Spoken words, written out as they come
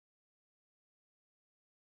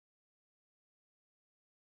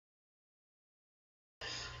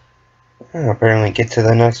Apparently get to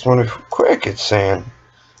the next one quick, it's saying.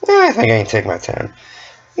 I think I can take my time.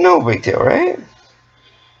 No big deal, right?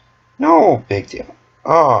 No big deal.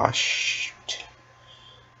 Oh, shoot.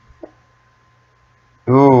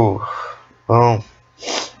 Ooh. Well,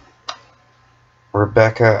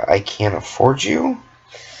 Rebecca, I can't afford you.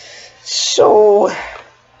 So,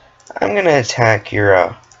 I'm gonna attack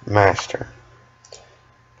your master.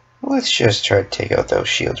 Let's just try to take out those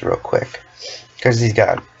shields real quick. Because he's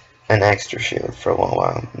got an extra shield for a little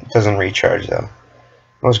while. It doesn't recharge though.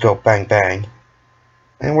 Let's go bang bang.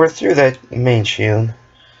 And we're through that main shield.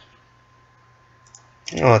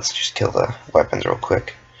 Let's just kill the weapons real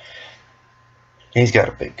quick. He's got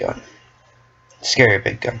a big gun. Scary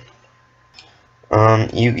big gun.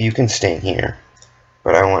 You can stay in here.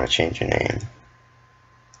 But I want to change your name.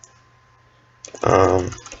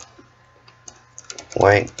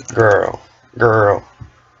 White Gurl. Gurl.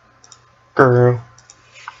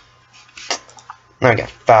 Now I got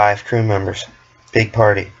 5 crew members. Big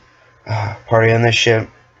party. Party on this ship.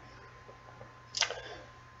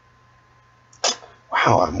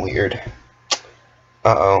 Wow, I'm weird.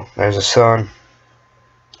 Uh-oh, there's a sun.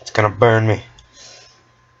 It's gonna burn me.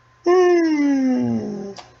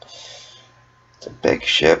 It's a big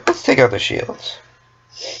ship. Let's take out the shields.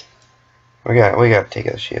 We got to take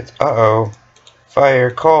out the shields. Uh-oh. Fire,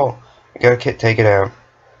 call. We gotta take it out.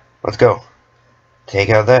 Let's go. Take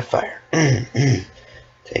out that fire.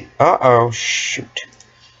 Uh-oh, shoot.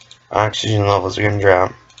 Oxygen levels are gonna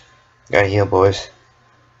drop. Gotta heal, boys.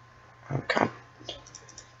 Oh, God.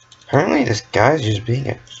 Apparently this guy's just being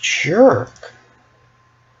a jerk.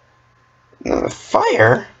 No, the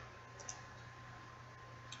fire?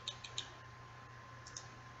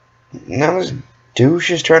 Now this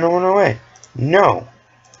douche is trying to run away. No.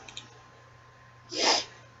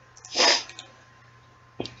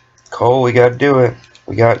 Cole, we gotta do it.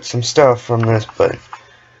 We got some stuff from this, but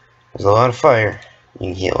there's a lot of fire. You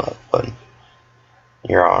can heal up, but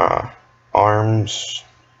your arms.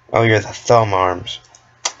 Oh, you're the thumb arms.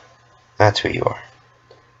 That's who you are.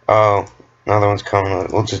 Oh, another one's coming.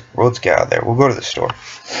 Let's get out of there. We'll go to the store.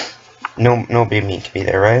 Nobody me can be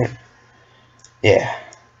there, right? Yeah.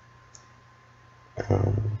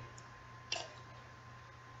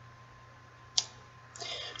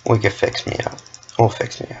 We could fix me up. We'll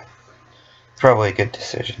fix me up. Probably a good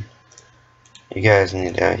decision. You guys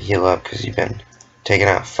need to heal up because you've been taking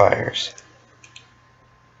out fires.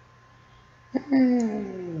 I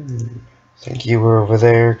think you were over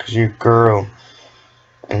there because you're Gurl.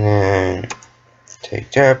 And then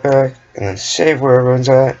take that back. And then save where everyone's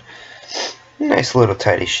at. Nice little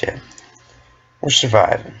tidy ship. We're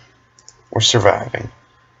surviving. We're surviving.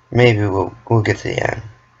 Maybe we'll get to the end.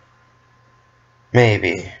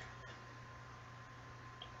 Maybe.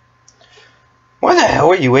 Why the hell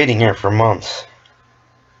are you waiting here for months?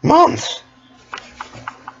 Months?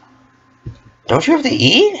 Don't you have to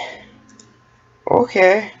eat?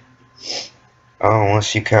 Okay. Oh,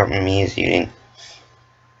 unless you count me as eating.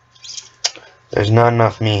 There's not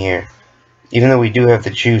enough meat here. Even though we do have the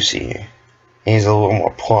juicy, he's a little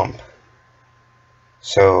more plump.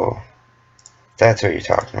 So, that's what you're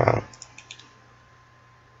talking about.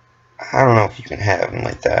 I don't know if you can have him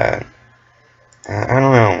like that. I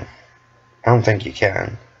don't know. I don't think you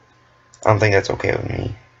can. I don't think that's okay with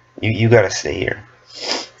me. You gotta stay here.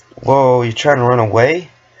 Whoa, you're trying to run away?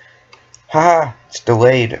 Haha, it's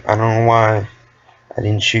delayed. I don't know why I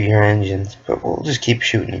didn't shoot your engines, but we'll just keep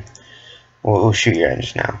shooting. We'll shoot your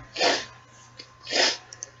engines now.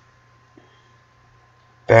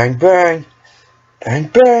 Bang, bang. Bang,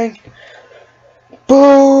 bang.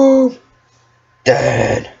 Boom.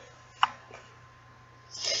 Dead.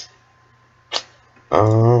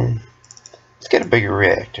 Let's get a bigger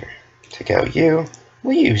reactor. Take out you.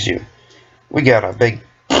 We'll use you. We got a big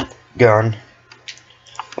gun.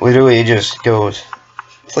 Literally, it just goes.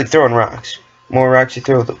 It's like throwing rocks. More rocks you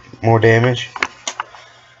throw, the more damage.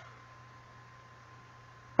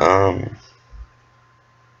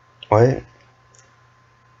 What?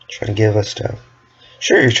 Trying to give us stuff.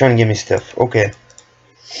 Sure, you're trying to give me stuff. Okay.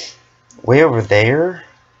 Way over there?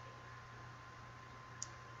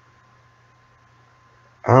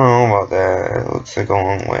 I don't know about that. It looks like a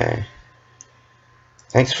long way.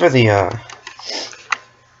 Thanks for the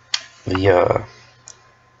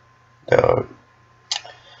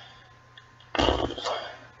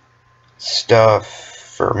stuff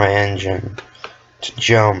for my engine to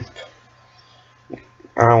jump.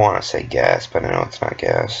 I don't want to say gas, but I know it's not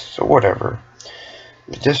gas, so whatever.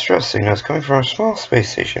 The distress signal is coming from a small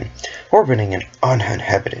space station orbiting an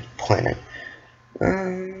uninhabited planet.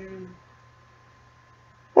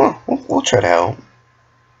 Well, we'll try to help.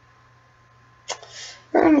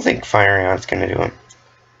 I don't think firing on it's gonna do it.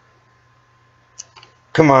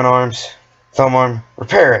 Come on, arms. Thumb arm,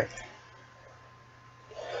 repair it.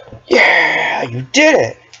 Yeah, you did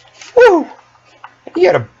it! Woo!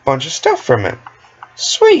 You got a bunch of stuff from it.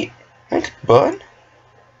 Sweet! Thanks, bud.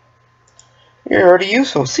 You're already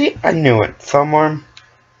useful. See, I knew it. Thumb arm.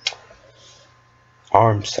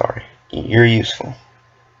 Arm, sorry. You're useful.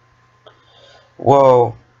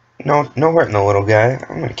 Whoa. No hurting the little guy.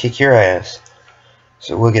 I'm gonna kick your ass.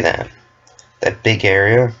 So look at that. That big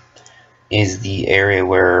area is the area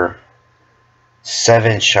where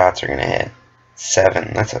 7 shots are gonna hit.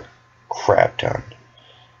 7. That's a crap ton.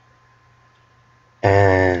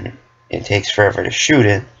 And it takes forever to shoot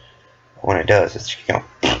it. But when it does, it's gonna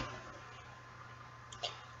go.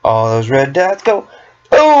 All those red dots go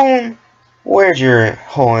boom. Where'd your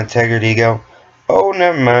whole integrity go? Oh,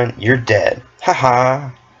 never mind. You're dead. Haha.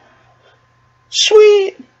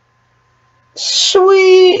 Sweet.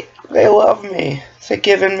 Sweet. They love me. Is they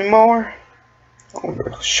giving me more?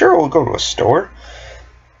 Oh, sure, we'll go to a store.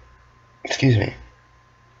 Excuse me.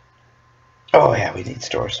 Oh, yeah, we need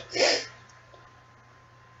stores.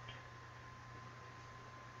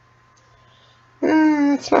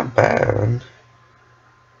 It's not bad.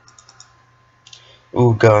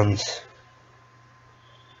 Ooh, guns.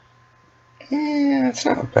 Yeah, it's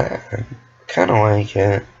not bad. Kinda like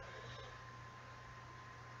it.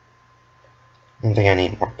 I don't think I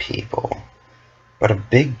need more people. But a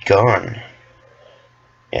big gun.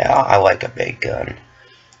 Yeah, I like a big gun.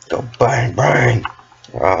 Go bang, bang!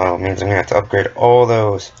 Oh, means I'm gonna have to upgrade all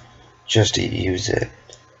those just to use it.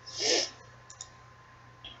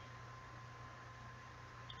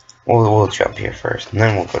 We'll jump here first, and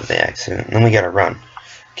then we'll go to the exit. And then we gotta run.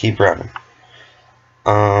 Keep running.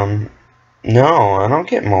 No, I don't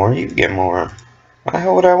get more. You get more. Why the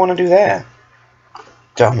hell would I want to do that?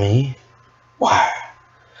 Dummy. Why?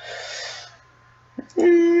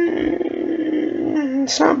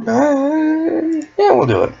 It's not bad. Yeah, we'll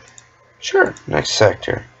do it. Sure. Next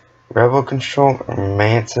sector. Rebel control or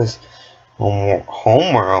Mantis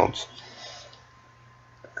homeworlds.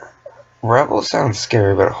 Rebel sounds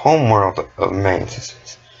scary, but homeworld of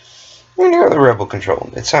Mantises. I'm gonna go with the Rebel control.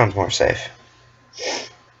 It sounds more safe.